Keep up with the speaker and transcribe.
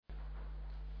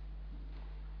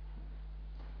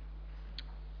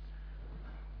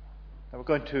We're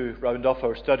going to round off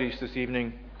our studies this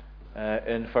evening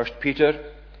in 1 Peter.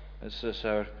 This is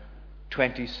our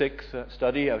 26th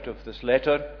study out of this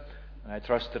letter. And I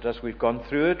trust that as we've gone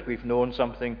through it, we've known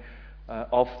something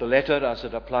of the letter as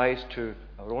it applies to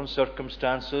our own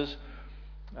circumstances.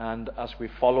 And as we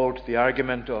followed the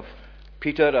argument of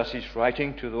Peter as he's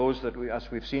writing to those that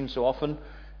as we've seen so often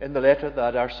in the letter,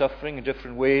 that are suffering in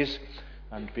different ways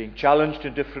and being challenged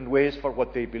in different ways for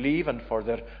what they believe and for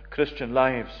their Christian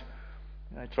lives.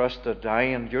 I trust that I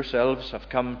and yourselves have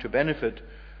come to benefit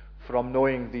from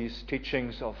knowing these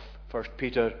teachings of 1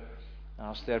 Peter,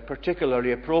 as they're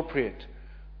particularly appropriate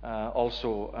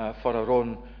also for our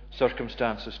own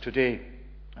circumstances today.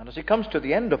 And as he comes to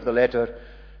the end of the letter,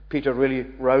 Peter really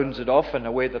rounds it off in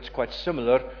a way that's quite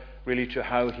similar really to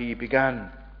how he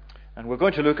began. And we're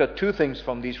going to look at two things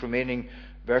from these remaining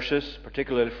verses,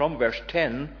 particularly from verse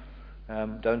 10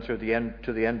 down through the end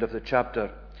to the end of the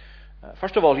chapter.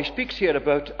 First of all, he speaks here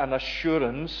about an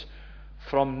assurance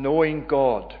from knowing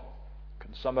God. You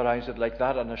can summarize it like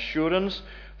that: an assurance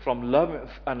from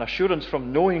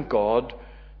knowing God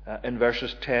in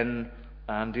verses 10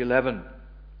 and 11.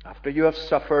 After you have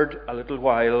suffered a little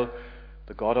while,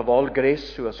 the God of all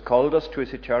grace, who has called us to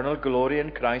his eternal glory in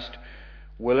Christ,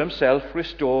 will himself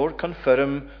restore,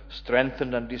 confirm,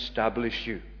 strengthen, and establish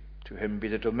you. To him be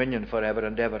the dominion forever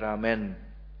and ever. Amen.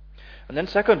 And then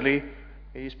secondly,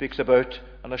 he speaks about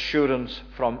an assurance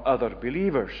from other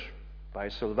believers. By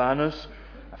Silvanus,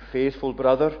 a faithful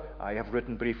brother, I have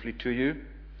written briefly to you,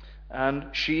 and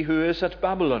she who is at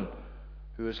Babylon,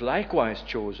 who is likewise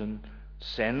chosen,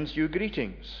 sends you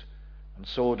greetings, and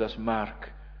so does Mark,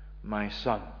 my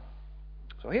son.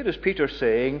 So here is Peter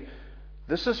saying,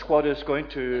 this is what is going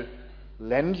to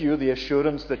lend you the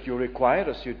assurance that you require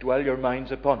as you dwell your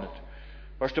minds upon it.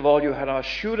 First of all, you have an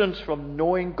assurance from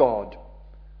knowing God,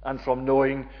 and from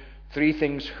knowing three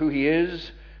things: who he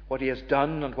is, what he has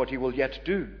done, and what he will yet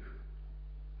do.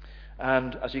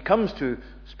 And as he comes to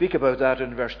speak about that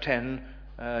in verse 10,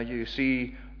 you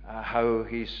see how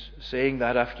he's saying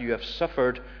that after you have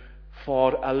suffered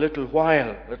for a little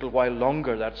while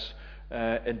longer, that's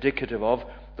indicative of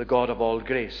the God of all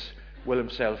grace will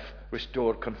himself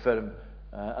restore, confirm,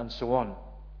 and so on.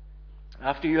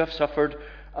 After you have suffered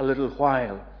a little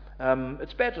while.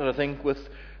 It's better, I think, with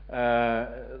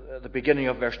the beginning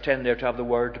of verse 10 there to have the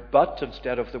word but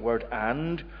instead of the word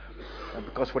and,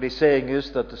 because what he's saying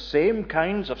is that the same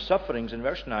kinds of sufferings in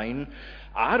verse 9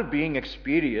 are being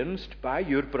experienced by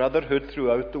your brotherhood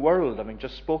throughout the world. I mean,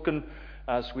 just spoken,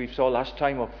 as we saw last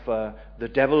time, of the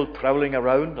devil prowling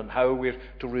around and how we're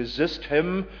to resist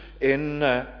him in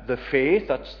the faith.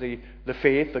 That's the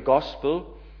faith, the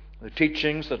gospel, the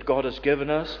teachings that God has given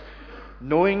us,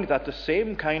 knowing that the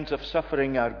same kinds of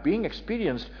suffering are being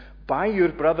experienced by your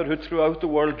brotherhood throughout the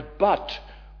world, but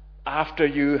after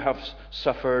you have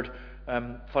suffered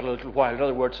for a little while. In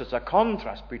other words, it's a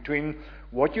contrast between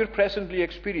what you're presently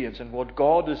experiencing and what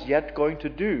God is yet going to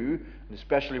do, and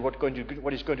especially what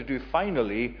he's going to do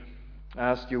finally,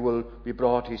 as you will be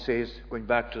brought, he says, going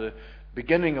back to the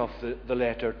beginning of the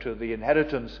letter, to the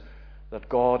inheritance that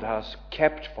God has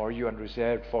kept for you and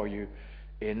reserved for you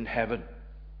in heaven.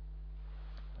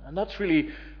 And that's really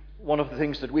one of the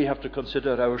things that we have to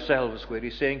consider ourselves, where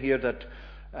he's saying here that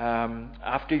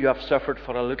after you have suffered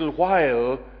for a little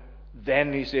while,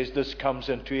 then he says this comes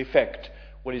into effect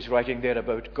when he's writing there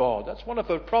about God. That's one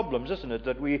of our problems, isn't it?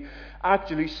 That we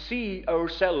actually see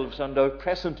ourselves and our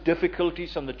present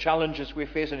difficulties and the challenges we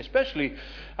face, and especially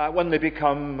when they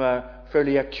become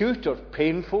fairly acute or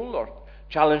painful or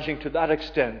challenging to that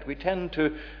extent, we tend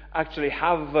to actually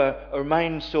have our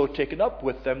minds so taken up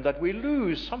with them that we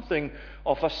lose something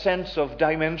of a sense of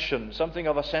dimension, something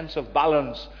of a sense of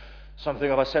balance, something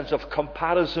of a sense of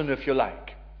comparison, if you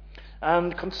like.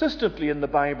 And consistently in the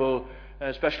Bible,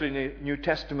 especially in the New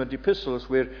Testament epistles,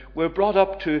 we're brought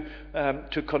up to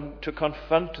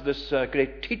confront this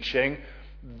great teaching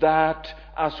that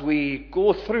as we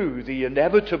go through the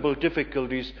inevitable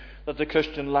difficulties that the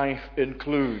Christian life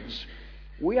includes,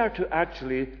 we are to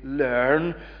actually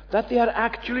learn that they are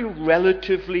actually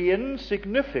relatively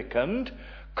insignificant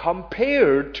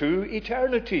compared to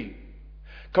eternity,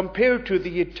 compared to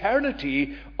the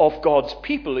eternity of God's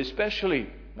people especially.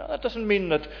 Now, that doesn't mean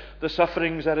that the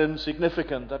sufferings are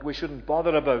insignificant, that we shouldn't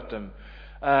bother about them,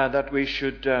 that we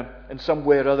should in some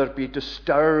way or other be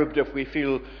disturbed if we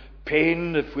feel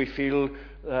pain, if we feel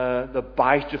the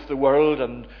bite of the world,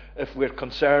 and if we're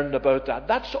concerned about that.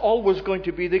 That's always going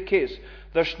to be the case.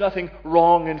 There's nothing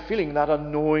wrong in feeling that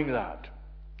and knowing that.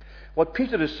 What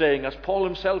Peter is saying, as Paul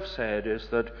himself said, is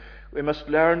that We must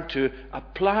learn to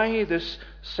apply this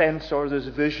sense or this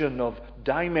vision of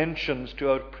dimensions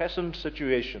to our present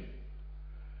situation.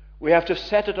 We have to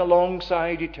set it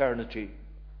alongside eternity.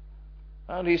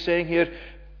 And he's saying here,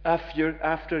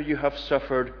 after you have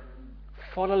suffered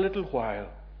for a little while.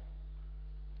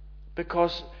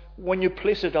 Because when you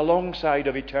place it alongside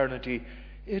of eternity,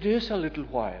 it is a little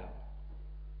while.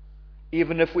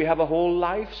 Even if we have a whole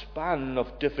lifespan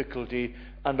of difficulty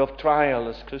and of trial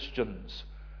as Christians,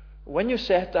 when you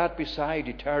set that beside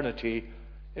eternity,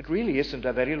 it really isn't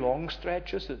a very long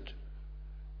stretch, is it?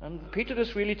 And Peter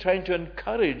is really trying to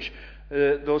encourage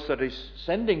those that he's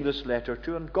sending this letter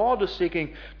to, and God is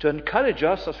seeking to encourage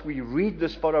us as we read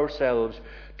this for ourselves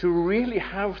to really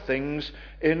have things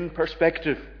in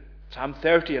perspective. Psalm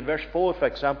 30 and verse 4, for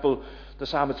example, the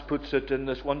psalmist puts it in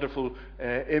this wonderful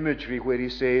imagery where he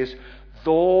says,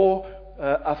 though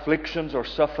afflictions or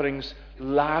sufferings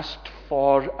last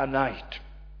for a night,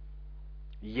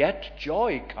 yet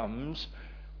joy comes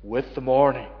with the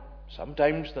morning.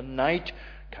 Sometimes the night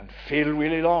can feel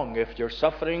really long. If you're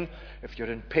suffering, if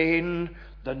you're in pain,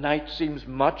 the night seems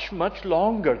much, much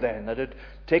longer then, and it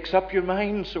takes up your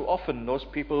mind so often. Those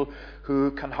people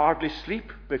who can hardly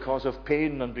sleep because of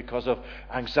pain and because of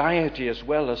anxiety as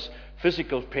well as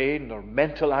physical pain or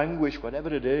mental anguish,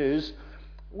 whatever it is,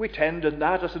 we tend in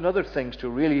that as in other things to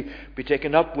really be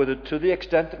taken up with it to the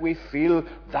extent that we feel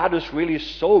that is really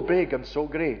so big and so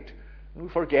great. And we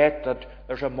forget that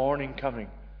there's a morning coming,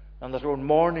 and that when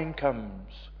morning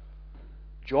comes,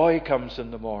 joy comes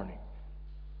in the morning.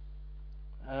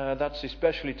 That's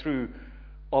especially true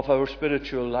of our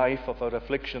spiritual life, of our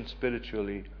affliction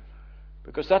spiritually,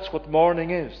 because that's what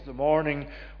morning is, the morning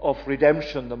of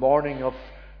redemption, the morning of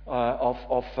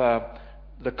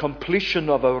the completion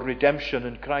of our redemption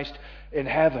in Christ in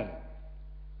heaven.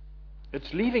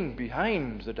 It's leaving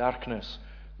behind the darkness,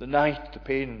 the night, the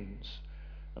pains.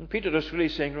 And Peter is really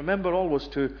saying, remember always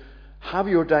to have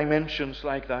your dimensions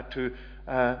like that, to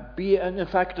be, and in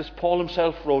fact, as Paul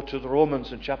himself wrote to the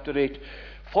Romans in chapter 8,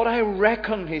 for I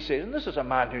reckon, he said, and this is a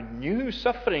man who knew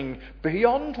suffering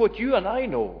beyond what you and I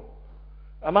know,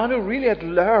 a man who really had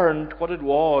learned what it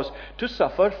was to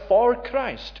suffer for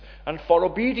Christ and for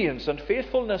obedience and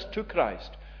faithfulness to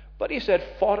Christ. But he said,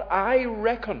 for I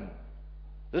reckon,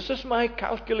 this is my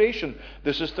calculation,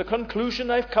 this is the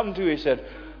conclusion I've come to, he said,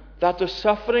 that the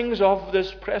sufferings of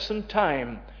this present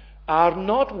time are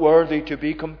not worthy to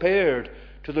be compared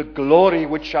to the glory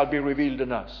which shall be revealed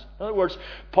in us. In other words,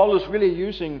 Paul is really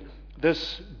using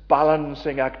this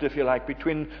balancing act, if you like,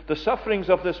 between the sufferings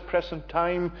of this present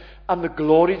time and the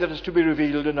glory that is to be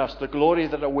revealed in us, the glory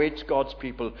that awaits God's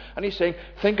people. And he's saying,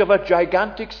 think of a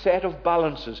gigantic set of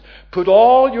balances. Put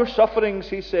all your sufferings,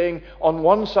 he's saying, on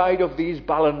one side of these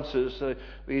balances,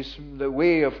 the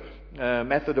way of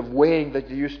method of weighing that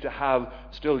you used to have,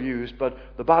 still used, but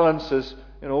the balances,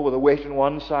 with a weight on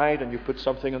one side and you put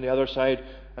something on the other side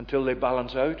until they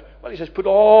balance out. Well, he says, put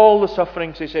all the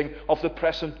sufferings, he's saying, of the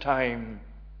present time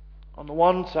on the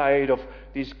one side of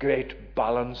these great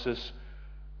balances,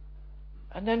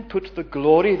 and then put the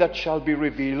glory that shall be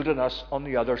revealed in us on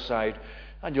the other side.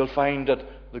 And you'll find that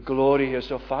the glory is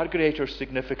of far greater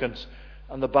significance,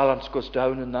 and the balance goes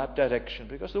down in that direction.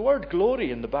 Because the word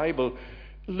glory in the Bible,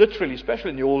 literally,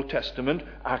 especially in the Old Testament,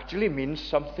 actually means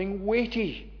something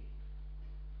weighty.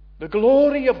 The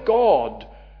glory of God,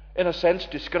 in a sense,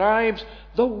 describes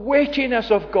the weightiness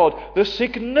of God, the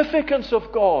significance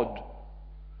of God,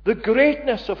 the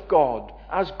greatness of God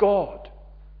as God.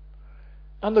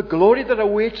 And the glory that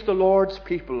awaits the Lord's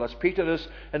people, as Peter is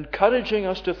encouraging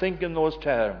us to think in those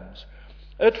terms,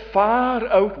 it far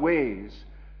outweighs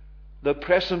the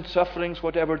present sufferings,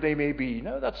 whatever they may be.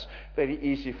 Now, that's very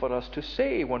easy for us to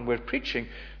say when we're preaching.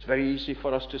 It's very easy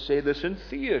for us to say this in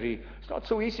theory. It's not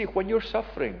so easy when you're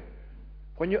suffering.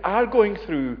 When you are going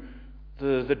through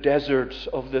the deserts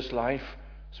of this life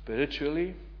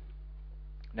spiritually.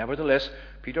 Nevertheless,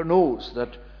 Peter knows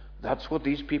that that's what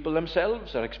these people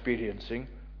themselves are experiencing.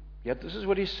 Yet this is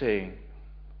what he's saying.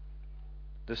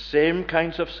 The same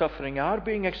kinds of suffering are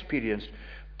being experienced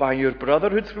by your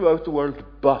brotherhood throughout the world,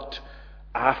 but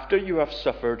after you have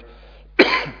suffered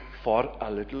for a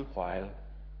little while,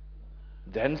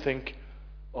 then think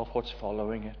of what's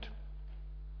following it.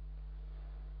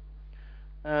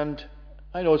 And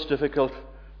I know it's difficult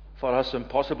for us,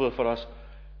 impossible for us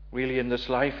really in this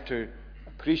life to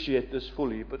appreciate this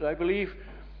fully, but I believe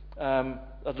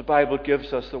that the Bible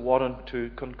gives us the warrant to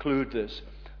conclude this,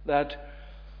 that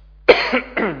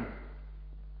the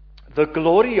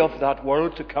glory of that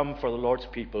world to come for the Lord's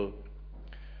people,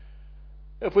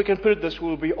 if we can put it this,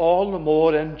 will be all the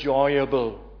more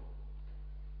enjoyable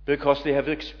because they have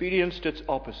experienced its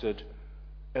opposite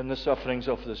in the sufferings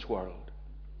of this world.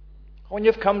 When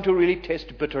you've come to really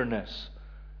taste bitterness,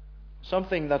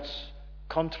 something that's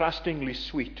contrastingly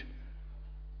sweet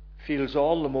feels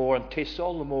all the more and tastes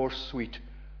all the more sweet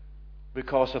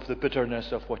because of the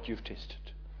bitterness of what you've tasted.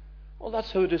 Well,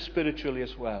 that's how it is spiritually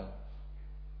as well.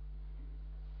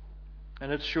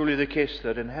 And it's surely the case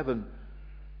that in heaven,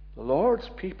 the Lord's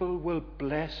people will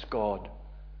bless God,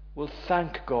 will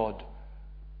thank God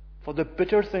for the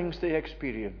bitter things they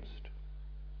experienced,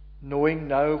 knowing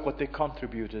now what they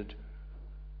contributed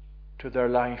to their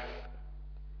life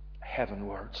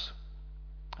heavenwards.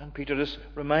 And Peter is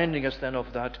reminding us then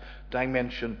of that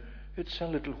dimension. It's a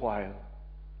little while.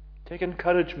 Take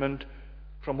encouragement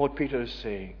from what Peter is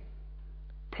saying.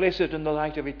 Place it in the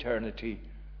light of eternity.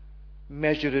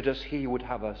 Measure it as he would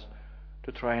have us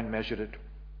to try and measure it.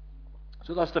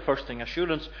 So that's the first thing,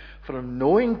 assurance from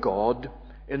knowing God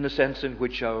in the sense in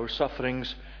which our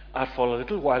sufferings are for a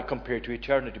little while compared to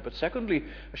eternity. But secondly,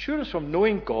 assurance from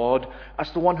knowing God as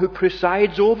the one who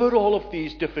presides over all of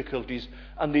these difficulties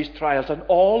and these trials and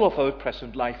all of our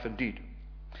present life indeed.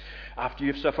 After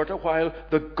you've suffered a while,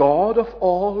 the God of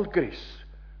all grace,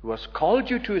 who has called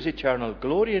you to his eternal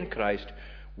glory in Christ,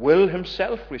 will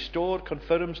himself restore,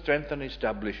 confirm, strengthen, and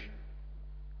establish.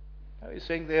 Now he's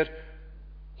saying there,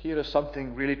 here is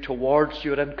something really towards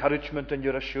your encouragement and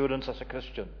your assurance as a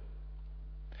Christian.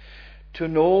 To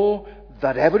know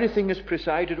that everything is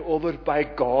presided over by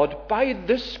God, by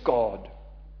this God.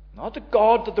 Not the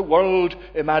God that the world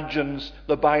imagines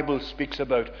the Bible speaks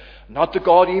about. Not the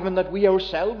God even that we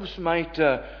ourselves might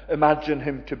imagine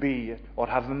him to be, or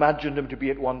have imagined him to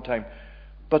be at one time.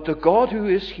 But the God who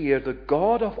is here, the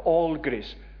God of all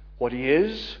grace, what he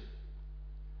is,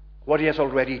 what he has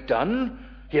already done,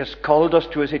 he has called us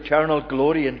to his eternal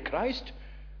glory in Christ,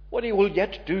 what he will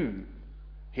yet do,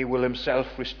 he will himself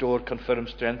restore, confirm,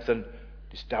 strengthen,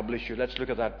 establish you. Let's look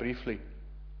at that briefly.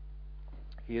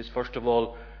 He is, first of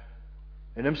all,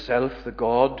 in himself the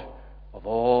God of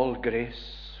all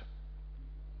grace.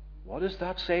 What is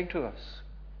that saying to us?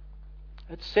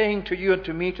 It's saying to you and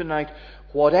to me tonight,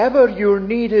 whatever your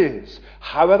need is,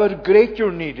 however great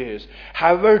your need is,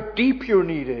 however deep your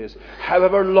need is,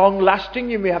 however long-lasting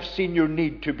you may have seen your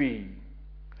need to be,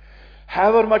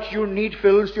 however much your need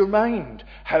fills your mind,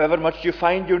 however much you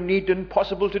find your need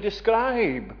impossible to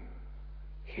describe,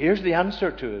 here's the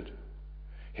answer to it.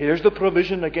 Here's the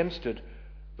provision against it.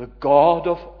 The God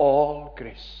of all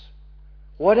grace.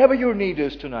 Whatever your need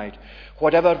is tonight,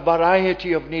 whatever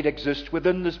variety of need exists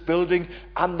within this building,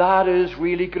 and that is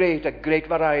really great, a great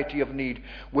variety of need.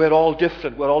 We're all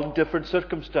different. We're all in different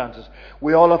circumstances.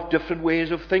 We all have different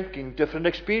ways of thinking, different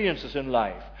experiences in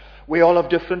life. We all have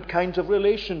different kinds of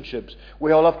relationships.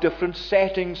 We all have different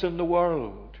settings in the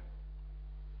world.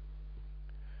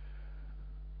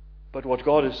 But what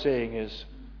God is saying is,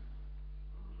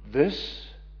 this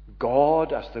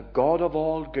God as the God of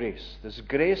all grace, this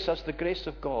grace as the grace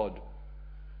of God,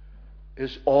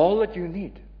 is all that you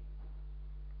need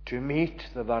to meet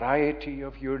the variety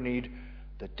of your need,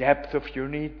 the depth of your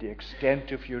need, the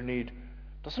extent of your need.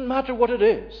 Doesn't matter what it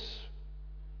is.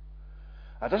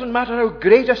 It doesn't matter how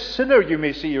great a sinner you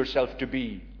may see yourself to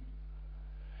be.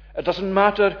 It doesn't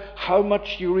matter how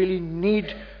much you really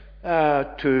need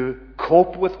to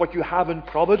cope with what you have in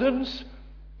providence,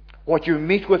 what you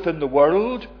meet with in the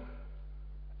world.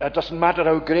 It doesn't matter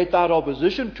how great that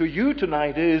opposition to you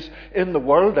tonight is in the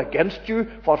world against you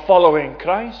for following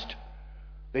Christ.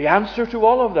 The answer to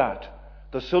all of that,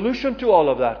 the solution to all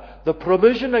of that, the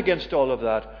provision against all of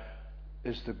that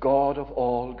is the God of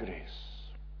all grace.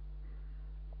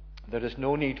 There is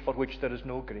no need for which there is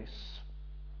no grace.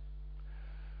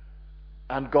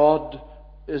 And God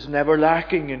is never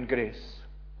lacking in grace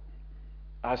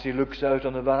as he looks out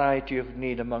on the variety of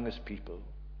need among his people.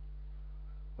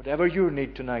 Whatever your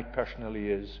need tonight personally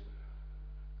is,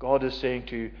 God is saying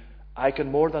to you, I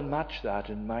can more than match that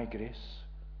in my grace.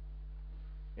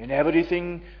 In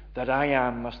everything that I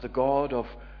am as the God of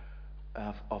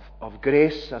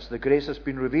grace, as the grace has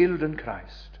been revealed in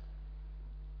Christ.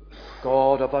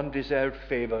 God of undeserved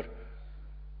favor,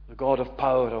 the God of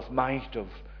power, of might, of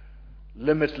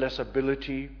limitless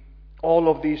ability. All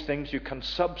of these things you can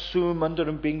subsume under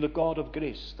him being the God of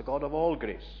grace, the God of all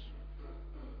grace.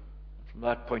 From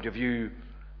that point of view,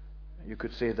 you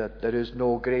could say that there is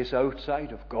no grace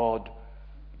outside of God,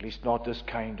 at least not this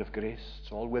kind of grace.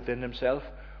 It's all within himself,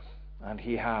 and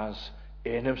he has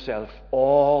in himself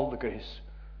all the grace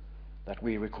that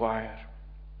we require.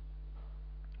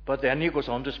 But then he goes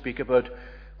on to speak about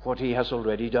what he has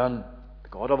already done. The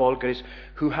God of all grace,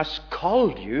 who has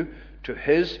called you to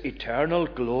His eternal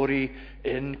glory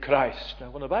in Christ. Now,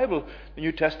 when the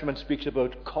New Testament speaks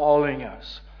about calling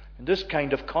us, in this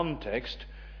kind of context,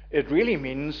 it really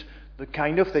means the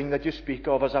kind of thing that you speak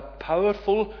of as a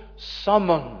powerful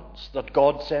summons that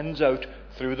God sends out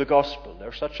through the gospel.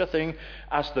 There's such a thing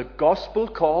as the gospel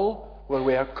call, where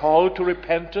we are called to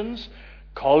repentance,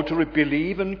 called to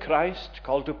believe in Christ,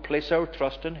 called to place our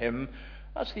trust in Him.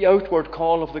 That's the outward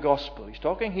call of the gospel. He's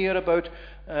talking here about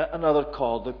another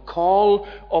call, the call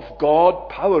of God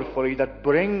powerfully that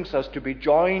brings us to be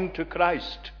joined to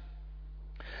Christ.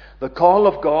 The call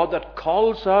of God that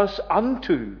calls us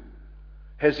unto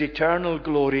His eternal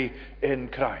glory in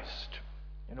Christ.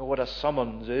 You know what a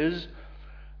summons is?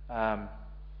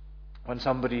 When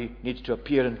somebody needs to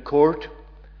appear in court,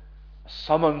 a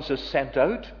summons is sent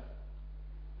out.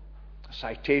 A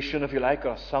citation, if you like, or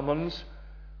a summons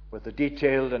with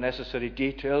the necessary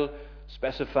detail,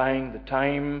 specifying the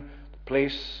time, the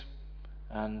place,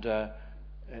 and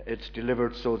it's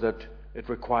delivered so that it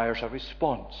requires a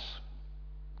response.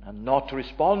 And not to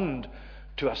respond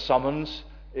to a summons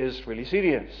is really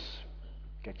serious.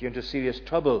 Get you into serious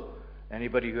trouble.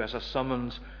 Anybody who has a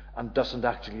summons and doesn't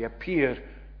actually appear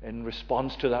in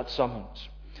response to that summons.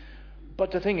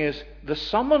 But the thing is, the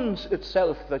summons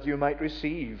itself that you might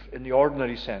receive in the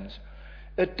ordinary sense,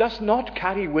 it does not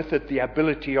carry with it the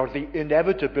ability or the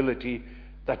inevitability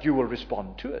that you will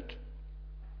respond to it.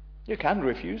 You can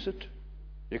refuse it.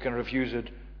 You can refuse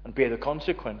it and pay the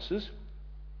consequences.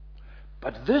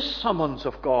 But this summons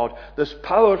of God, this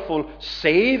powerful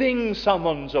saving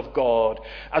summons of God,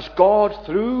 as God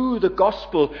through the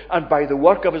gospel and by the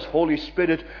work of His Holy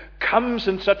Spirit comes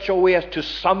in such a way as to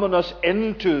summon us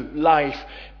into life,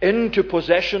 into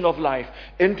possession of life,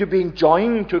 into being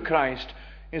joined to Christ.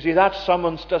 You see, that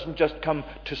summons doesn't just come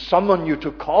to summon you,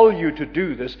 to call you to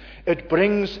do this. It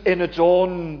brings in its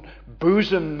own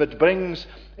bosom, it brings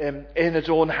in its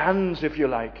own hands, if you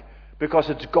like, because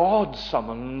it's God's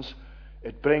summons.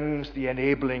 It brings the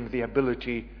enabling, the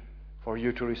ability for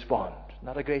you to respond. Isn't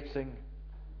that a great thing?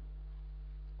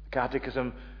 The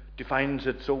Catechism defines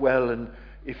it so well in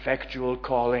effectual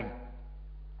calling,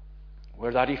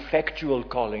 where that effectual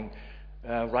calling,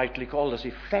 rightly called as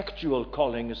effectual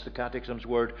calling is the Catechism's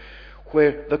word,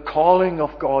 where the calling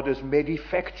of God is made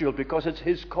effectual because it's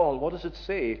His call. What does it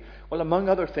say? Well, among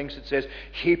other things it says,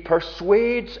 He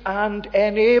persuades and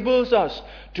enables us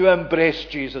to embrace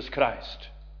Jesus Christ.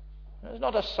 It's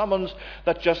not a summons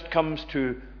that just comes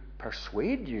to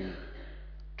persuade you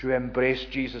to embrace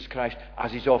Jesus Christ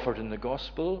as He's offered in the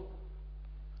gospel.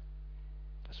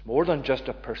 It's more than just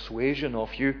a persuasion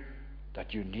of you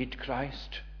that you need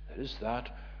Christ. There is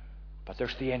that. But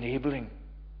there's the enabling.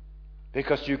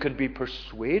 Because you can be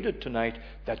persuaded tonight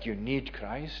that you need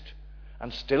Christ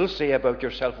and still say about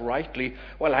yourself rightly,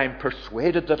 well, I'm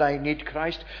persuaded that I need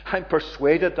Christ. I'm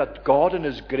persuaded that God in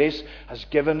His grace has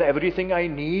given everything I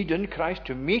need in Christ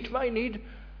to meet my need.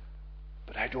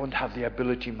 But I don't have the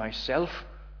ability myself.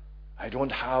 I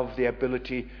don't have the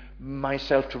ability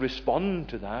myself to respond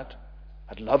to that.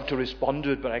 I'd love to respond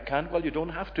to it, but I can't. Well, you don't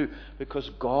have to,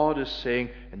 because God is saying,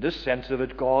 in this sense of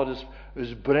it, God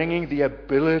is bringing the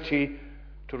ability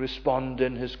to respond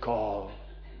in His call.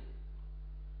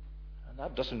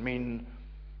 That doesn't mean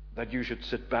that you should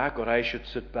sit back or I should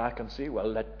sit back and say, well,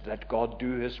 let God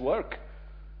do His work.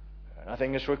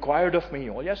 Nothing is required of me.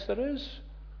 Oh, yes, there is.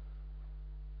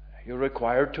 You're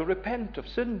required to repent of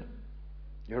sin.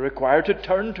 You're required to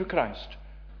turn to Christ.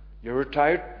 You're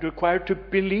required to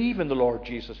believe in the Lord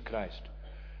Jesus Christ.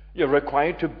 You're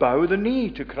required to bow the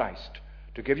knee to Christ,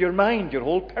 to give your mind, your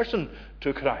whole person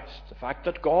to Christ. The fact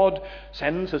that God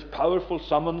sends His powerful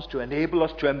summons to enable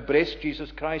us to embrace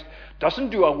Jesus Christ doesn't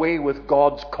do away with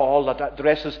God's call that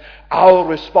addresses our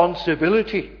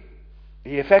responsibility.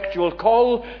 The effectual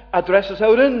call addresses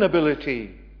our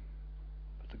inability.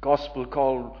 But the gospel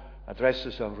call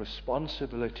addresses our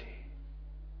responsibility.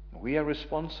 We are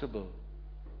responsible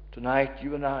tonight,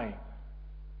 you and I,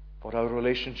 for our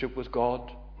relationship with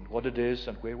God and what it is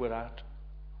and where we're at.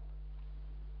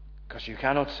 Because you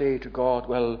cannot say to God,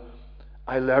 well,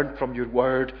 I learned from your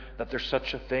word that there's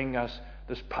such a thing as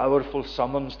this powerful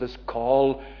summons, this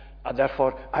call, and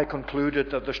therefore I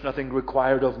concluded that there's nothing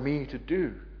required of me to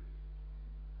do.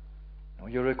 No,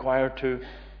 you're required to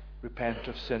repent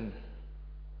of sin,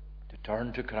 to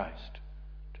turn to Christ,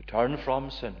 to turn from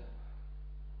sin,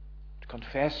 to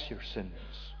confess your sins,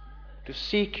 to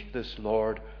seek this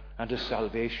Lord and His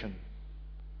salvation,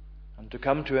 and to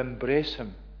come to embrace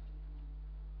Him.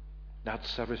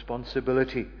 That's a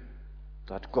responsibility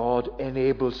that God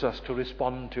enables us to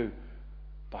respond to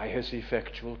by His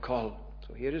effectual call.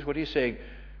 So here is what He's saying.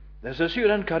 This is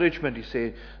your encouragement. He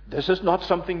says, this is not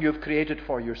something you've created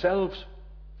for yourselves.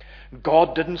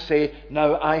 God didn't say,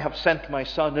 now I have sent my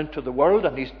Son into the world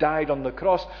and He's died on the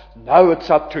cross. Now it's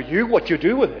up to you what you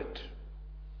do with it.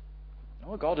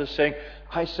 No, God is saying,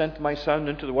 I sent my Son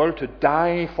into the world to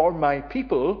die for my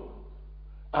people,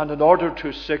 and in order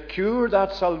to secure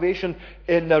that salvation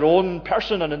in their own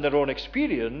person and in their own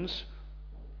experience,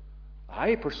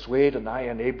 I persuade and I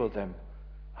enable them.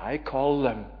 I call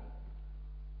them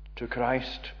to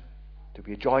Christ, to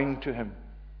be joined to Him,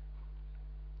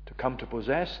 to come to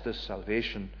possess this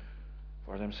salvation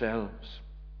for themselves.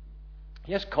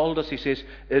 He has called us, he says,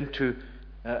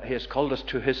 He has called us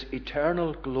to His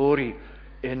eternal glory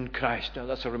in Christ. Now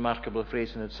that's a remarkable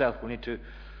phrase in itself. We need to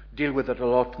deal with it a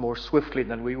lot more swiftly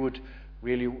than we would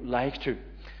really like to.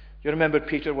 You remember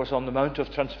Peter was on the Mount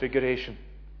of Transfiguration,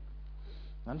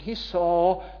 and he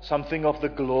saw something of the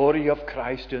glory of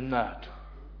Christ in that.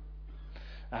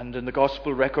 And in the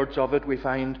gospel records of it, we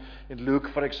find in Luke,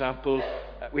 for example,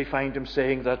 we find him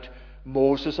saying that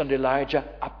Moses and Elijah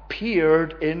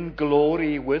appeared in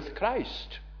glory with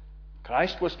Christ.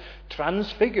 Christ was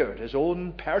transfigured. His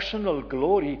own personal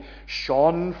glory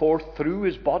shone forth through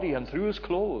His body and through His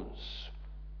clothes.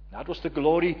 That was the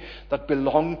glory that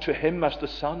belonged to Him as the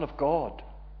Son of God.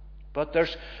 But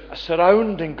there's a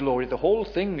surrounding glory. The whole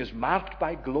thing is marked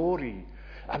by glory.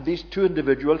 And these two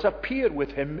individuals appear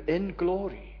with Him in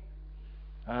glory.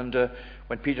 And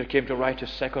when Peter came to write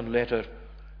his second letter,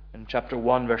 in chapter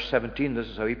 1, verse 17, this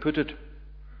is how he put it.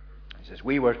 He says,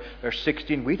 verse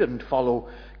 16, we didn't follow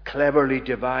cleverly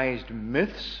devised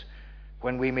myths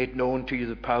when we made known to you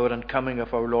the power and coming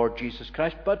of our Lord Jesus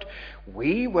Christ, but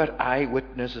we were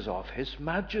eyewitnesses of His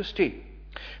majesty.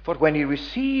 For when He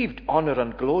received honor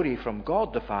and glory from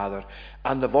God the Father,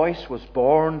 and the voice was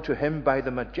borne to Him by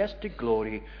the majestic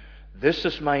glory, this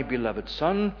is my beloved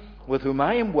Son, with whom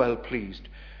I am well pleased.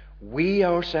 We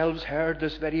ourselves heard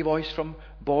this very voice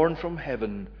born from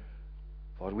heaven,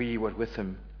 for we were with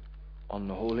Him on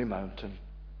the holy mountain.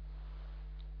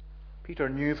 Peter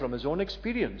knew from his own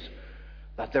experience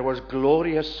that there was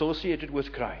glory associated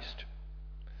with Christ.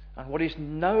 And what he's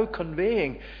now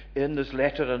conveying in this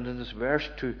letter and in this verse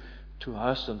to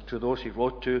us and to those he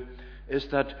wrote to is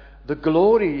that the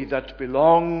glory that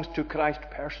belongs to Christ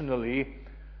personally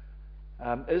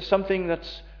is something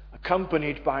that's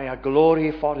accompanied by a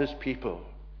glory for His people.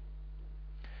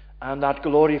 And that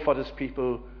glory for His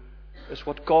people is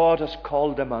what God has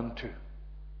called them unto.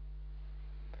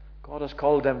 God has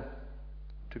called them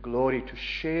to glory, to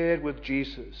share with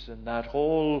Jesus in that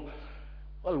whole,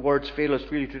 well, words fail us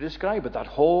really to describe it, that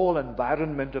whole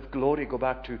environment of glory. Go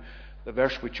back to the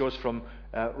verse we chose from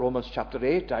Romans chapter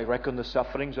 8. I reckon the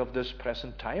sufferings of this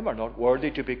present time are not worthy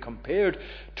to be compared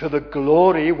to the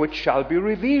glory which shall be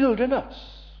revealed in us.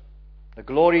 The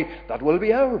glory that will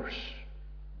be ours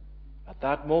at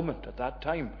that moment, at that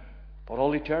time, for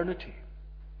all eternity.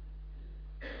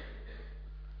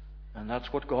 And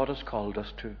that's what God has called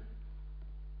us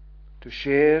to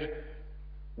share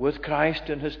with Christ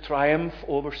in His triumph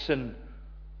over sin,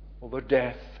 over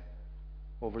death,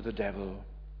 over the devil.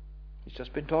 He's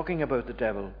just been talking about the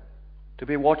devil, to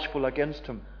be watchful against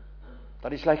him,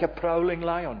 that he's like a prowling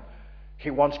lion.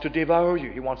 He wants to devour you.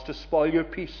 He wants to spoil your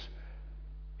peace.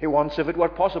 He wants, if it were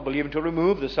possible, even to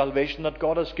remove the salvation that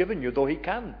God has given you, though he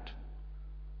can't.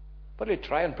 But he'll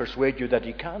try and persuade you that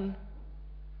he can.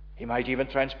 He might even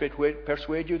try and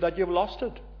persuade you that you've lost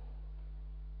it.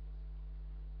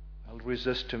 I'll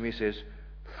resist him, he says,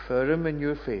 firm in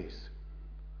your faith,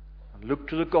 and look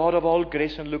to the God of all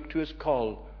grace and look to His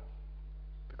call,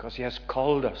 because He has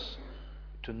called us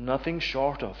to nothing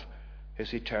short of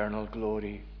His eternal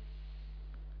glory.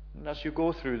 And as you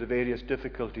go through the various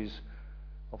difficulties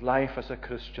of life as a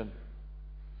Christian,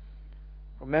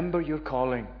 remember your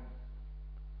calling.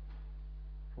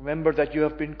 Remember that you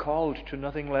have been called to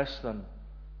nothing less than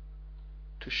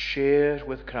to share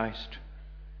with Christ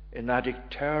in that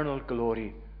eternal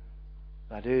glory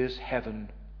that is heaven,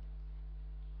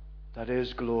 that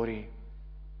is glory,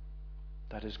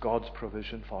 that is God's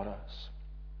provision for us.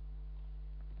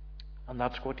 And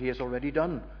that's what He has already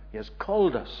done. He has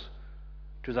called us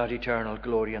to that eternal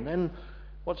glory. And then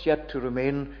what's yet to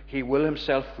remain, He will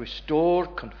Himself restore,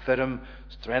 confirm,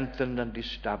 strengthen, and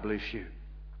establish you.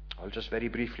 I'll just very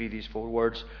briefly these 4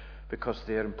 words because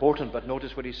they're important, but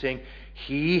notice what He's saying.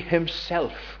 He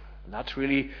Himself, and that's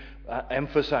really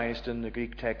emphasized in the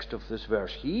Greek text of this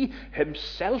verse. He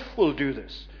Himself will do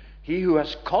this. He who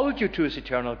has called you to His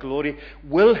eternal glory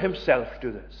will Himself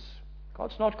do this.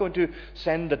 God's not going to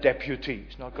send a deputy.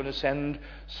 He's not going to send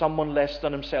someone less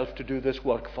than Himself to do this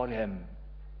work for Him.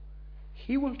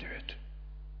 He will do it.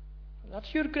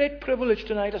 That's your great privilege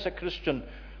tonight as a Christian,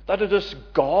 that it is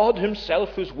God himself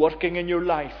who's working in your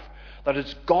life, that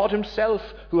it's God himself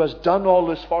who has done all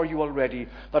this for you already,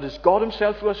 that it's God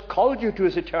himself who has called you to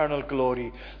his eternal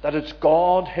glory, that it's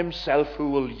God himself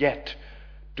who will yet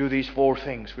do these four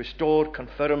things: restore,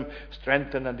 confirm,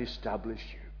 strengthen, and establish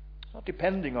you. It's not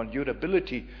depending on your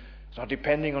ability. It's not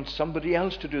depending on somebody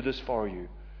else to do this for you.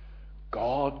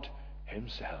 God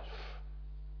himself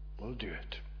will do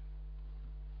it.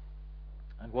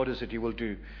 And what is it he will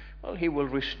do? Well, he will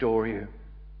restore you.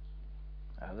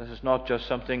 This is not just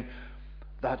something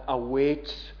that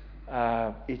awaits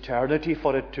eternity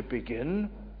for it to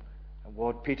begin. And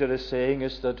what Peter is saying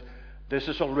is that this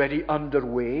is already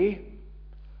underway,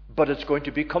 but it's going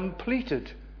to be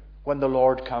completed when the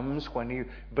Lord comes, when he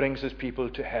brings his people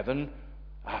to heaven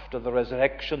after the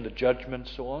resurrection, the judgment,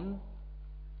 so on.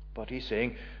 But he's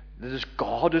saying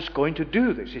God is going to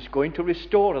do this. He's going to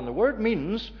restore. And the word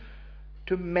means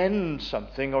to mend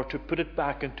something or to put it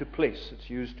back into place. It's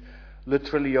used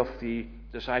literally of the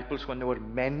disciples when they were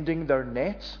mending their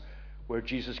nets, where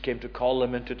Jesus came to call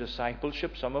them into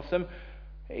discipleship. Some of them,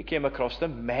 he came across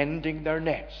them mending their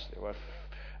nets. They were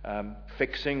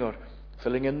fixing or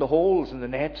filling in the holes in the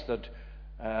nets that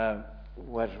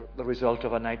were the result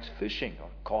of a night's fishing or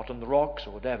caught on the rocks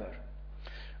or whatever.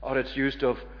 Or it's used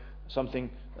of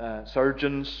something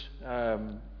surgeons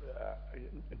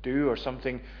do, or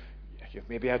something you've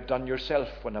maybe had done yourself.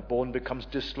 When a bone becomes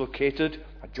dislocated,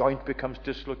 a joint becomes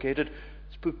dislocated,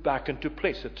 it's put back into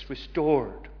place. It's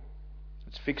restored.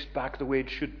 It's fixed back the way it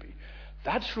should be.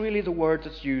 That's really the word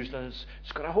that's used, and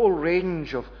it's got a whole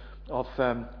range of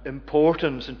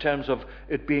importance in terms of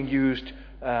it being used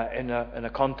in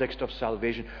a context of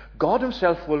salvation. God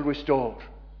himself will restore.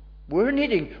 We're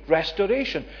needing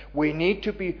restoration. We need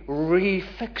to be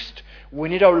refixed. We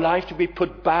need our life to be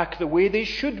put back the way they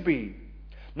should be.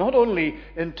 Not only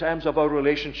in terms of our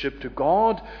relationship to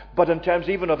God, but in terms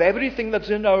even of everything that's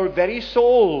in our very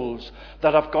souls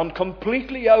that have gone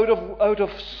completely out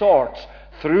of sorts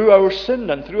through our sin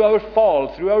and through our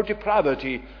fall, through our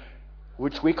depravity,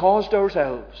 which we caused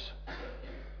ourselves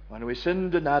when we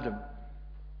sinned in Adam.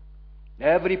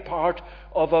 Every part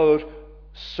of our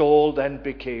soul then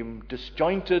became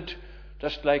disjointed,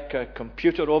 just like a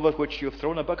computer over which you've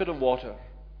thrown a bucket of water.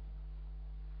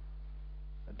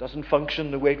 It doesn't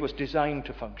function the way it was designed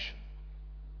to function.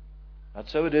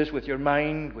 That's how it is with your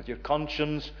mind, with your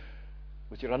conscience,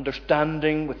 with your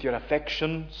understanding, with your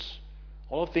affections.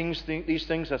 All of these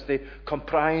things, as they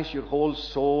comprise your whole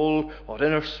soul or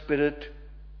inner spirit,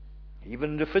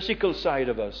 even the physical side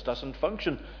of us doesn't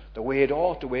function the way it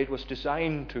ought, the way it was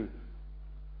designed to.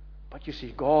 But you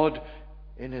see, God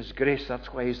in his grace, that's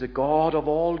why he's the God of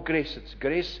all grace. It's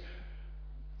grace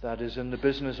that is in the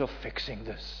business of fixing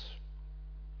this.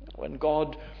 When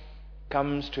God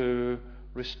comes to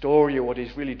restore you, what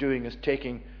he's really doing is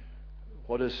taking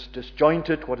what is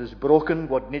disjointed, what is broken,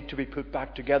 what needs to be put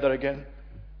back together again.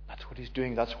 That's what he's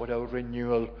doing. That's what our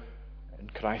renewal in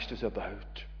Christ is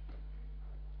about.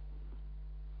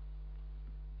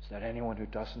 Is there anyone who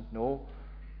doesn't know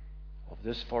of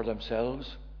this for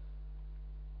themselves?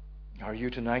 Are you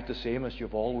tonight the same as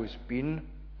you've always been?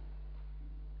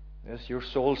 Is your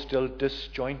soul still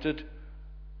disjointed?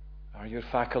 Are your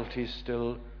faculties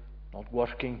still not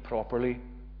working properly?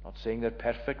 Not saying they're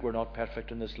perfect. We're not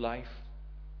perfect in this life.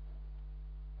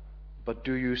 But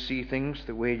do you see things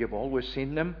the way you've always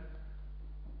seen them?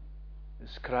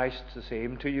 Is Christ the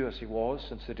same to you as he was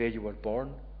since the day you were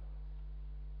born?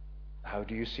 How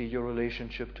do you see your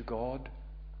relationship to God?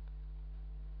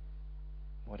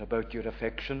 What about your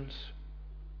affections?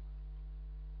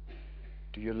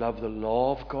 Do you love the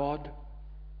law of God,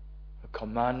 the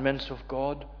commandments of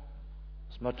God,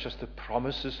 as much as the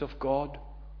promises of God?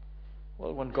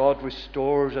 Well, when God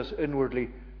restores us inwardly,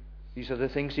 these are the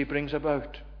things he brings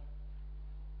about.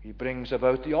 He brings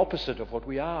about the opposite of what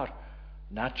we are,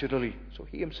 naturally. So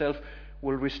he himself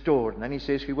will restore. And then he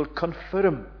says he will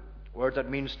confirm, a word that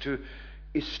means to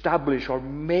establish or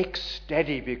make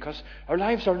steady, because our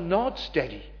lives are not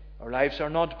steady. Our lives are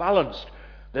not balanced.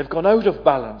 They've gone out of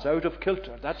balance, out of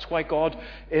kilter. That's why God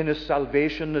in his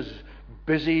salvation is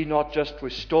busy not just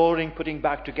restoring, putting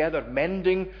back together,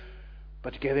 mending,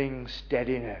 but giving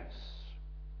steadiness,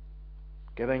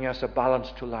 giving us a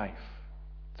balance to life.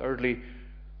 Thirdly,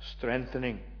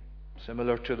 strengthening,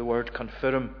 similar to the word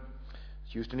confirm.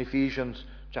 It's used in Ephesians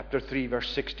chapter 3, verse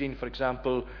 16, for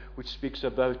example, which speaks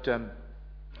about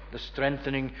the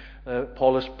strengthening.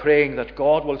 Paul is praying that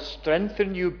God will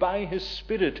strengthen you by his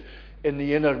Spirit in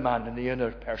the inner man, in the inner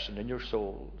person, in your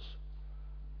souls.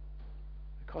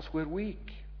 Because we're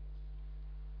weak.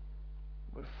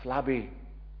 We're flabby.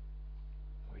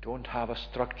 We don't have a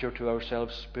structure to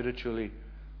ourselves spiritually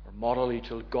or morally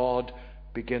till God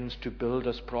begins to build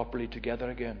us properly together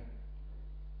again.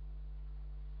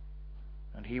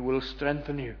 And He will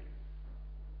strengthen you.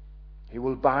 He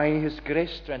will by His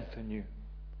grace strengthen you.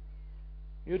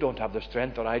 You don't have the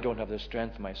strength, or I don't have the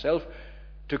strength myself,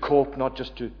 to cope, not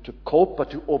just to cope,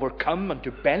 but to overcome and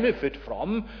to benefit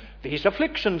from these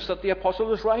afflictions that the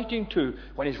apostle is writing to.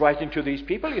 When he's writing to these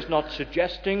people, he's not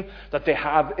suggesting that they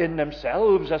have in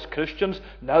themselves as Christians,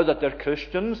 now that they're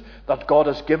Christians, that God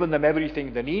has given them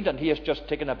everything they need and He has just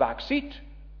taken a back seat.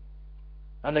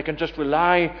 And they can just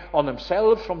rely on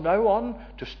themselves from now on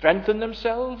to strengthen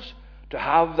themselves, to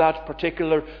have that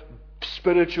particular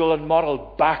spiritual and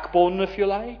moral backbone, if you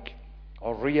like,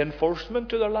 or reinforcement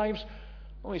to their lives.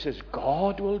 Oh, he says,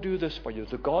 God will do this for you,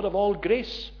 the God of all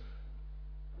grace.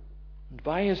 And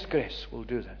by His grace will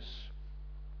do this.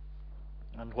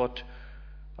 And what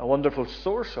a wonderful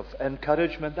source of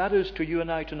encouragement that is to you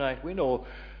and I tonight. We know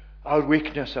our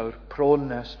weakness, our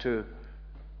proneness to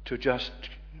just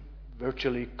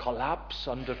virtually collapse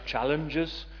under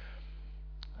challenges,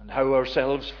 and how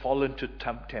ourselves fall into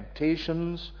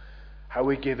temptations, how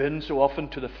we give in so often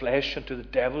to the flesh and to the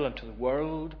devil and to the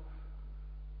world.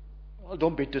 Well,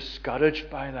 don't be discouraged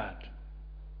by that.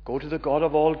 Go to the God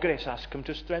of all grace. Ask Him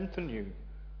to strengthen you,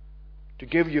 to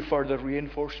give you further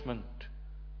reinforcement.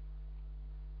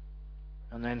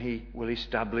 And then He will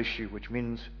establish you, which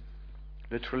means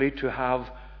literally to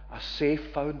have a safe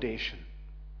foundation.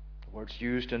 The word's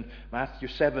used in Matthew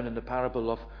 7 in the parable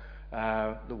of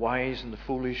the wise and the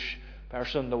foolish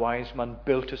person. The wise man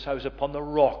built his house upon the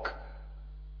rock.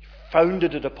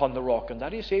 Founded it upon the rock. And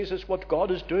that, he says, is what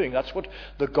God is doing. That's what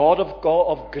the God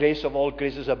of grace, of all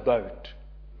grace, is about.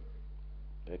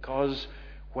 Because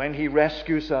when He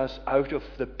rescues us out of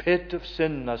the pit of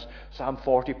sin, as Psalm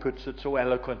 40 puts it so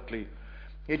eloquently,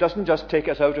 He doesn't just take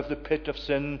us out of the pit of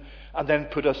sin and then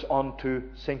put us onto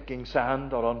sinking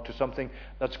sand or onto something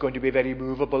that's going to be very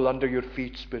movable under your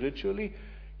feet spiritually.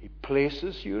 He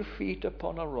places your feet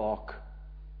upon a rock.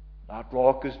 That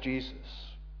rock is Jesus.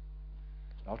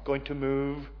 Not going to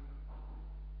move.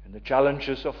 In the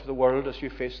challenges of the world as you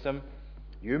face them,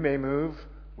 you may move,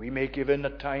 we may give in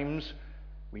at times,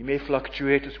 we may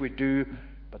fluctuate as we do,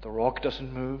 but the rock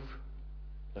doesn't move.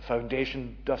 The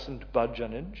foundation doesn't budge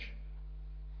an inch.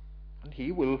 And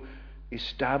He will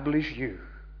establish you.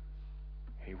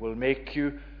 He will make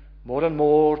you more and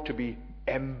more to be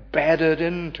embedded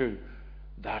into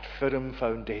that firm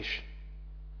foundation.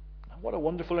 And what a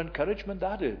wonderful encouragement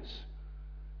that is.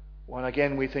 When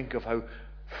again we think of how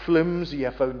flimsy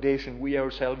a foundation we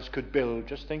ourselves could build.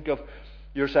 Just think of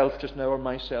yourself just now, or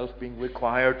myself, being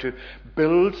required to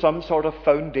build some sort of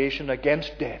foundation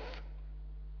against death.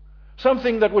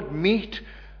 Something that would meet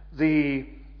the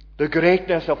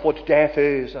greatness of what death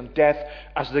is, and death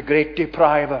as the great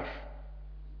depriver.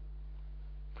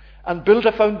 And build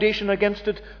a foundation against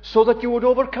it so that you would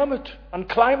overcome it and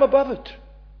climb above it.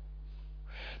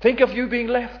 Think of you being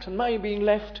left, and my being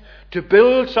left, to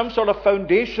build some sort of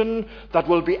foundation that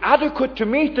will be adequate to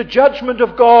meet the judgment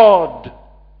of God.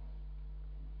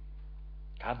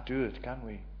 Can't do it, can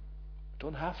we?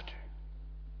 Don't have to.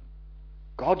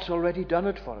 God's already done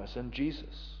it for us in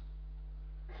Jesus.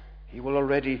 He will,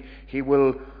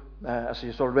 as He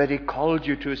has already called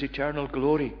you to His eternal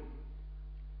glory,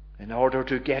 in order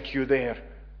to get you there.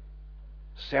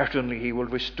 Certainly He will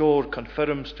restore,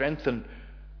 confirm, strengthen,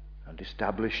 and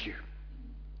establish you.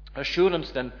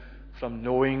 Assurance then from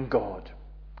knowing God.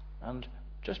 And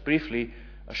just briefly,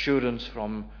 assurance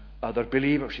from other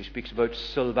believers. He speaks about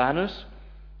Silvanus.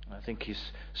 I think he's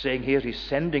saying here he's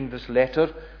sending this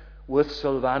letter with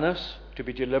Silvanus to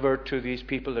be delivered to these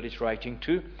people that he's writing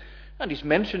to. And he's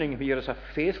mentioning him here as a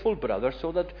faithful brother,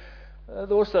 so that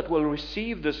those that will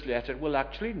receive this letter will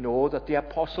actually know that the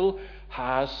apostle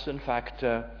has, in fact,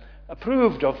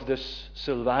 approved of this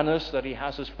Silvanus, that he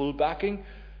has his full backing,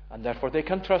 and therefore they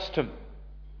can trust him.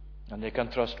 And they can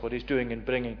trust what he's doing in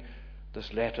bringing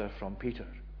this letter from Peter.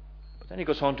 But then he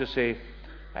goes on to say,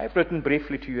 I have written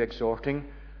briefly to you, exhorting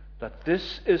that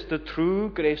this is the true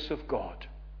grace of God.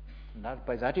 And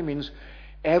by that he means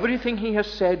everything he has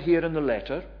said here in the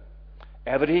letter,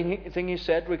 everything he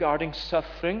said regarding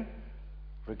suffering,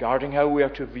 regarding how we are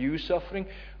to view suffering,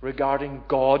 regarding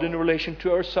God in relation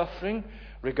to our suffering,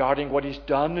 regarding what He's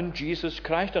done in Jesus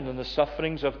Christ and in the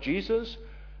sufferings of Jesus.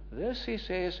 This, he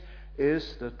says,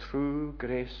 is the true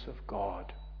grace of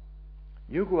God.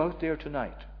 You go out there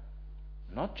tonight,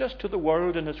 not just to the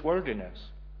world and its worldliness.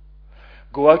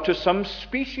 Go out to some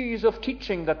species of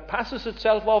teaching that passes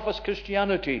itself off as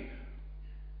Christianity.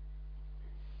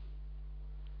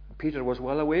 Peter was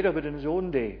well aware of it in his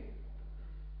own day.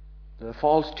 the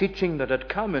false teaching that had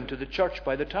come into the church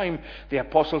by the time the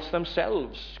apostles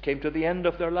themselves came to the end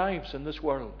of their lives in this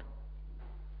world.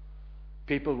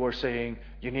 People were saying,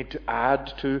 you need to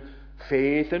add to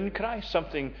faith in Christ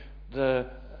something other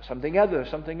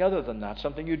than that,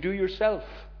 something you do yourself.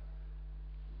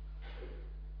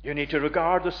 You need to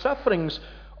regard the sufferings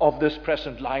of this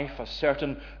present life, as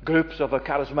certain groups of a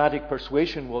charismatic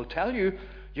persuasion will tell you.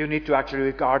 You need to actually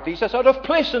regard these as out of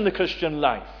place in the Christian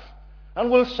life,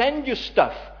 and will send you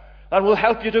stuff that will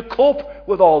help you to cope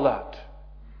with all that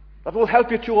will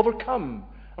help you to overcome,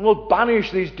 and will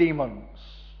banish these demons.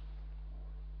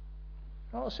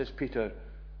 No, says Peter,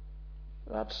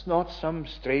 that's not some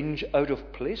strange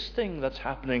out-of-place thing that's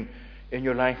happening in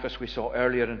your life, as we saw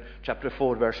earlier in chapter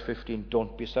 4, verse 15.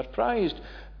 Don't be surprised.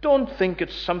 Don't think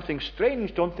it's something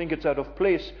strange. Don't think it's out of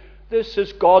place. This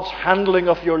is God's handling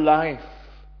of your life.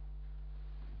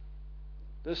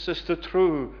 This is the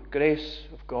true grace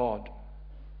of God.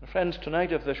 And friends,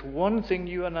 tonight, if there's one thing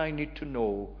you and I need to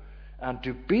know and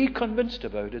to be convinced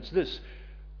about, it's this: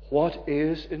 what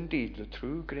is indeed the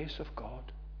true grace of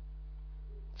God?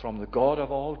 From the God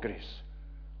of all grace,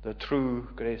 the true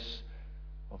grace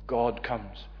of God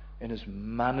comes in His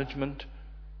management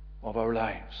of our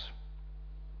lives.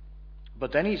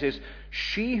 But then he says,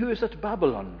 she who is at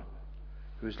Babylon,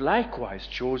 who is likewise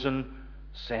chosen,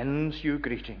 sends you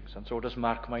greetings, and so does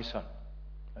Mark, my son.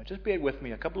 Now just bear with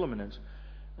me a couple of minutes,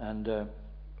 and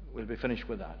we'll be finished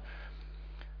with that.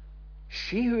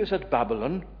 She who is at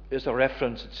Babylon is a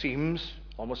reference, it seems,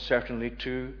 almost certainly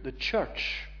to the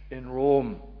church in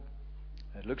Rome.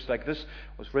 It looks like this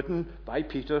was written by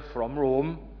Peter from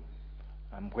Rome,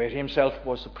 and where he himself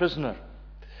was a prisoner.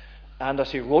 And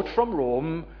as he wrote from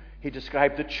Rome, he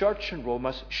described the church in Rome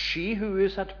as she who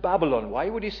is at Babylon. Why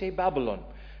would he say Babylon?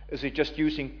 Is he just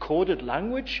using coded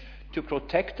language to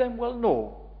protect them? Well,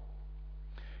 no.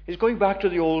 He's going back to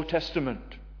the Old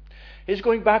Testament. He's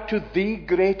going back to the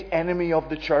great enemy of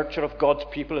the church or of God's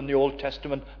people in the Old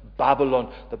Testament,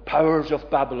 Babylon, the powers of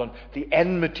Babylon, the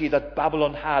enmity that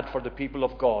Babylon had for the people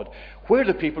of God, where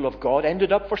the people of God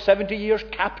ended up for 70 years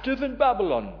captive in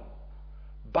Babylon.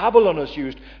 Babylon is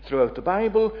used throughout the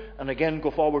Bible, and again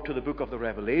go forward to the book of the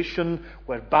Revelation,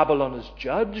 where Babylon is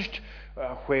judged,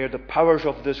 where the powers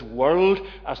of this world,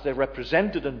 as they're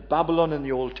represented in Babylon in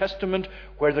the Old Testament,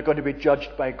 where they're going to be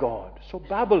judged by God. So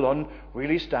Babylon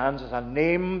really stands as a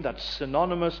name that's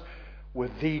synonymous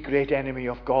with the great enemy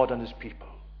of God and His people.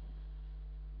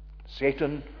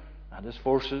 Satan and his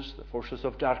forces, the forces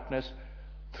of darkness,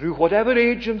 through whatever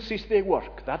agencies they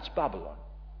work, that's Babylon.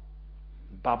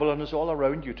 Babylon is all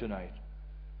around you tonight.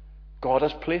 God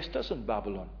has placed us in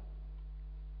Babylon.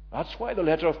 That's why the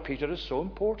letter of Peter is so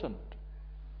important.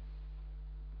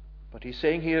 But he's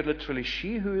saying here literally,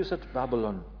 she who is at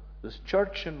Babylon, this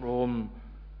church in Rome,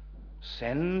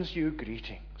 sends you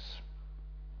greetings.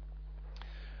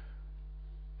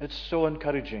 It's so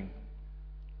encouraging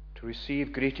to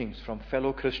receive greetings from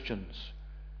fellow Christians,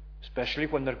 especially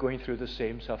when they're going through the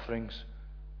same sufferings,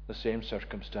 the same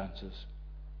circumstances.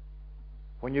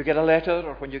 When you get a letter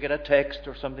or when you get a text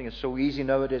or something, it's so easy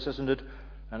nowadays, isn't it?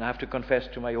 And I have to confess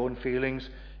to my own feelings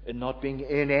in not being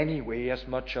in any way as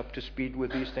much up to speed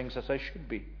with these things as I should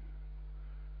be.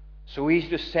 So easy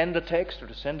to send a text or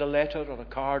to send a letter or a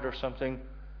card or something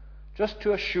just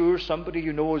to assure somebody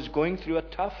you know is going through a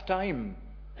tough time.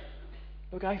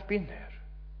 Look, I've been there.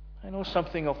 I know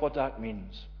something of what that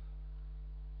means.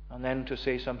 And then to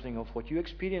say something of what you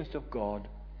experienced of God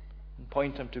and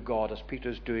point them to God, as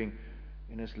Peter's doing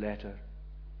in his letter.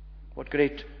 What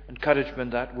great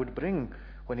encouragement that would bring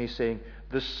when he's saying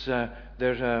this.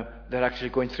 They're actually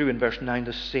going through in verse 9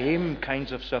 the same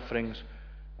kinds of sufferings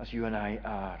as you and I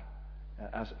are,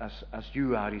 as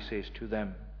you are, he says to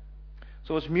them.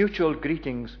 So it's mutual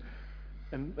greetings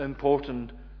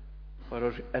important for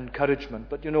our encouragement.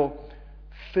 But you know,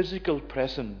 physical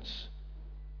presence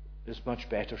is much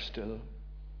better still.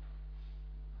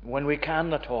 When we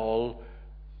can at all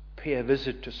pay a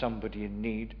visit to somebody in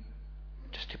need,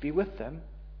 just to be with them,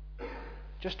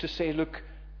 just to say, look,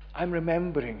 I'm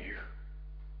remembering you.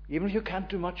 Even if you can't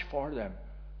do much for them,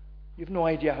 you've no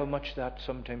idea how much that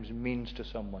sometimes means to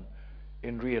someone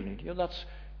in real need. You know, that's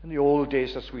in the old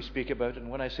days as we speak about, and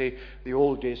when I say the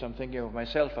old days, I'm thinking of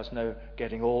myself as now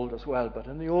getting old as well, but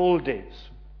in the old days,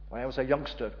 when I was a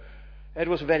youngster, it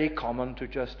was very common to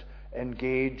just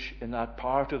engage in that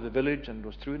part of the village, and it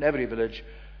was true in every village,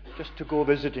 just to go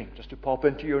visiting, just to pop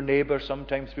into your neighbour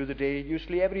sometime through the day,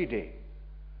 usually every day.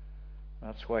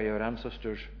 That's why our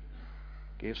ancestors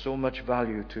gave so much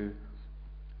value to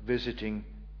visiting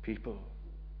people.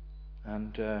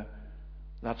 And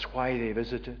that's why they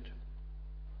visited.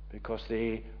 because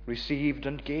they received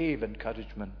and gave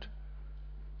encouragement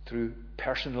through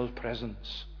personal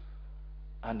presence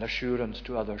and assurance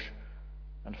to others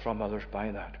and from others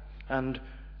by that. And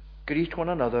greet one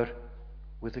another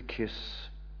with a kiss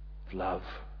of love.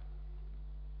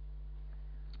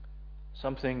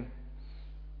 Something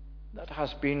that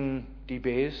has been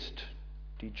debased,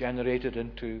 degenerated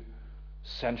into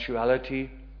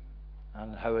sensuality,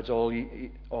 and how it's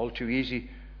all too easy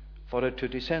for it to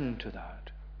descend to that.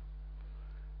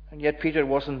 And yet Peter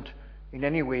wasn't in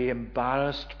any way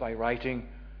embarrassed by writing,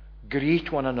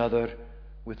 greet one another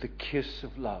with the kiss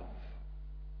of love.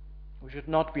 We should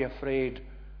not be afraid,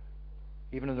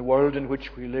 even in the world in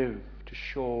which we live, to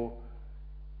show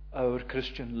our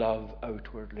Christian love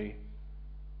outwardly,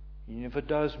 even if it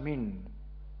does mean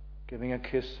giving a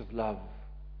kiss of love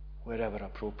wherever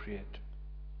appropriate.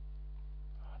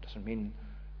 It doesn't mean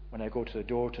when I go to the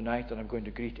door tonight that I'm going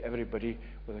to greet everybody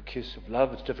with a kiss of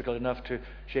love. It's difficult enough to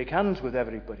shake hands with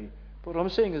everybody. But what I'm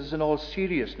saying is, in all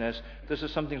seriousness, this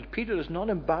is something that Peter is not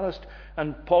embarrassed,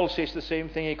 and Paul says the same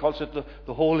thing. He calls it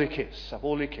the holy kiss, a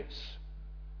holy kiss.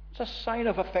 It's a sign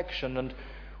of affection, and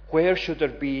where should there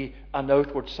be an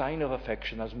outward sign of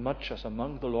affection as much as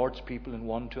among the Lord's people in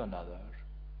one to another?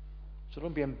 So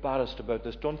don't be embarrassed about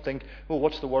this. Don't think, oh,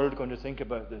 what's the world going to think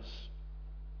about this?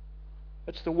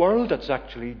 It's the world that's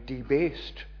actually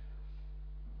debased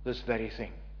this very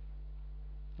thing.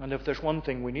 And if there's one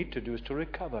thing we need to do is to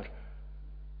recover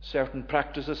certain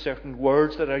practices, certain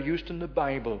words that are used in the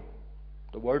Bible.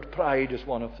 The word pride is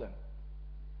one of them.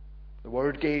 The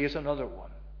word gay is another one.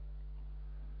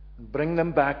 And bring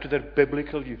them back to their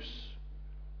biblical use,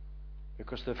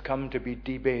 because they've come to be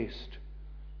debased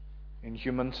in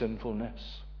human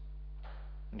sinfulness.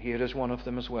 And here is one of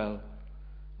them as well,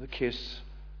 the kiss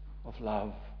of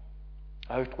love,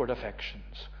 outward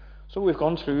affections. So we've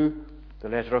gone through the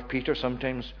letter of Peter,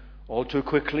 sometimes all too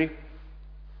quickly.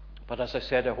 But as I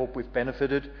said, I hope we've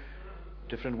benefited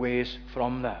different ways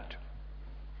from that.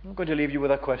 I'm going to leave you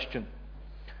with a question.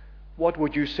 What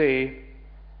would you say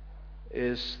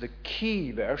is the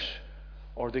key verse,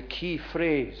 or the key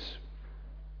phrase,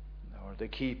 or the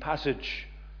key passage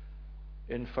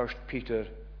in 1 Peter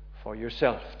for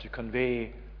yourself to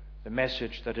convey the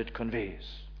message that it conveys?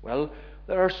 Well,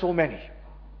 there are so many.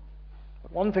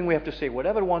 But one thing we have to say,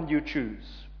 whatever one you choose,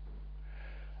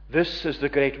 this is the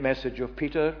great message of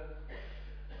Peter.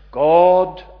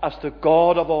 God, as the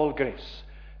God of all grace,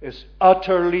 is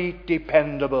utterly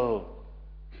dependable.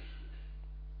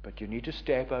 But you need to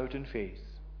step out in faith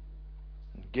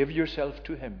and give yourself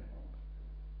to Him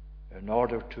in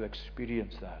order to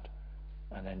experience that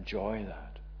and enjoy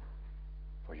that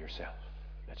for yourself.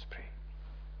 Let's pray.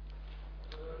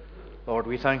 Lord,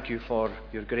 we thank you for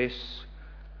your grace.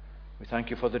 We thank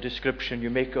you for the description you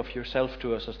make of yourself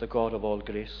to us as the God of all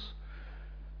grace.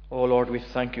 Oh Lord, we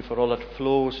thank you for all that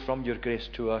flows from your grace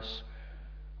to us,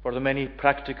 for the many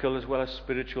practical as well as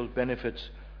spiritual benefits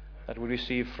that we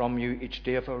receive from you each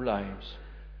day of our lives.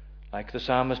 Like the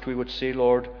psalmist, we would say,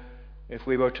 Lord, if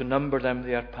we were to number them,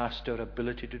 they are past our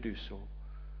ability to do so.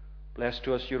 Bless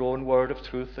to us your own word of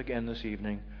truth again this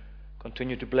evening.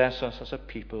 Continue to bless us as a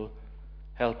people.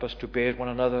 Help us to bear one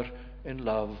another in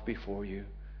love before you.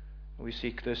 We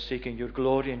seek this, seeking your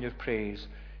glory and your praise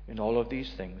in all of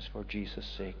these things for Jesus'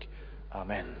 sake.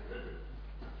 Amen.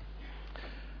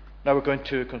 Now we're going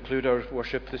to conclude our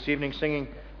worship this evening singing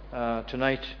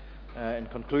tonight in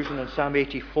conclusion in Psalm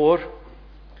 84.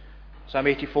 Psalm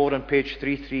 84 on page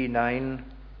 339.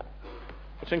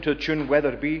 We'll sing to the tune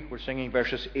Weatherby. We're singing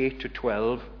verses 8 to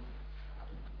 12.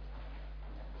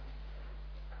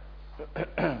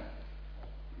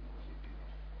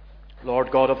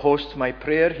 Lord God of hosts, my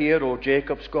prayer hear, O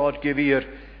Jacob's God, give ear.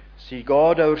 See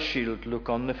God our shield, look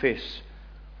on the face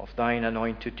of thine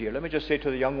anointed dear. Let me just say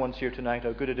to the young ones here tonight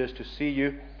how good it is to see you.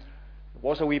 It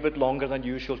was a wee bit longer than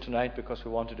usual tonight because we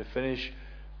wanted to finish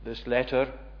this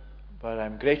letter, but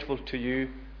I'm grateful to you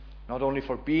not only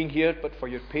for being here but for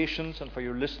your patience and for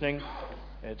your listening.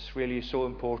 It's really so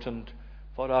important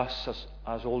for us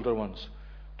as older ones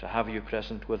to have you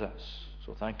present with us.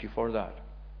 So thank you for that.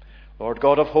 Lord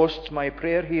God of hosts, my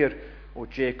prayer hear, O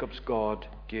Jacob's God,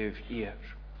 give ear.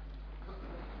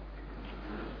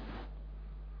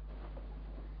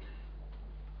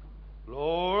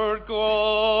 Lord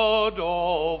God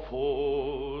of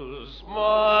hosts,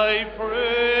 my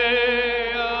prayer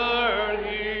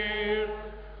hear,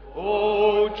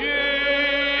 O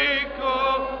Jacob,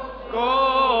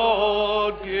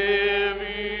 God give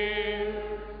ear.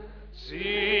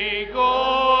 See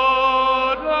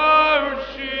God our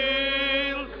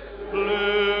shield,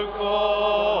 look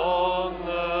on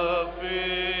the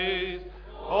face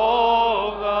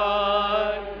of thy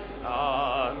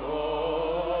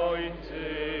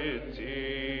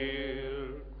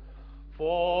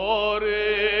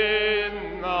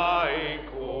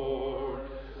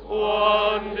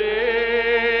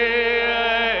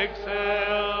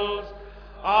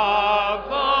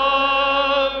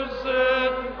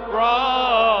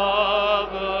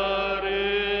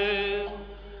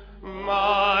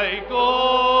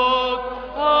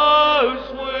God's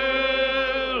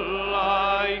will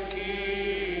I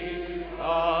keep,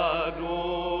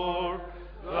 adore,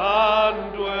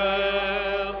 and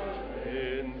dwell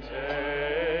in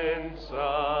tents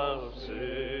of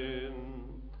sin.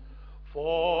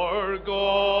 For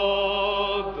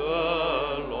God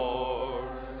the Lord,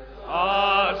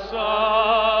 our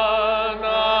sun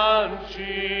and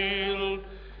shield,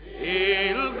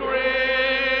 He'll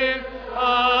grace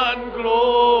and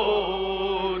glory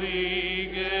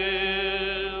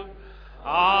give,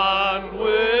 and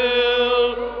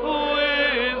will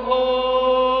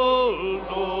withhold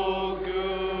no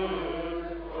good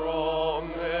from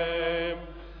them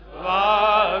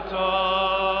that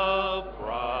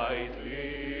uprightly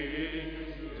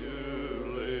do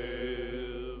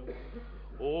live.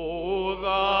 O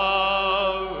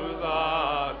thou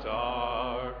that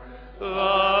art the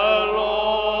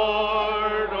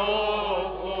Lord of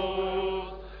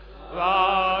hosts,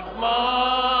 that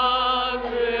man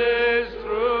is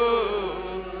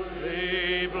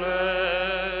truly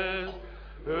blessed,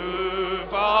 who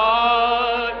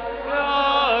by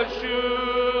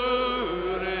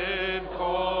assured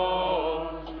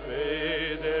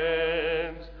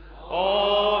confidence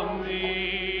on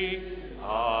thee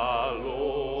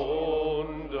alone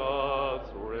doth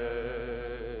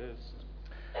rest.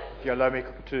 If you allow me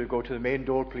to go to the main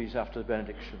door, please, after the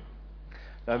benediction.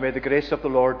 Now may the grace of the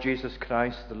Lord Jesus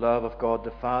Christ, the love of God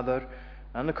the Father,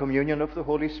 and the communion of the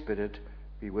Holy Spirit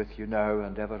be with you now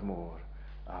and evermore.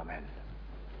 Amen.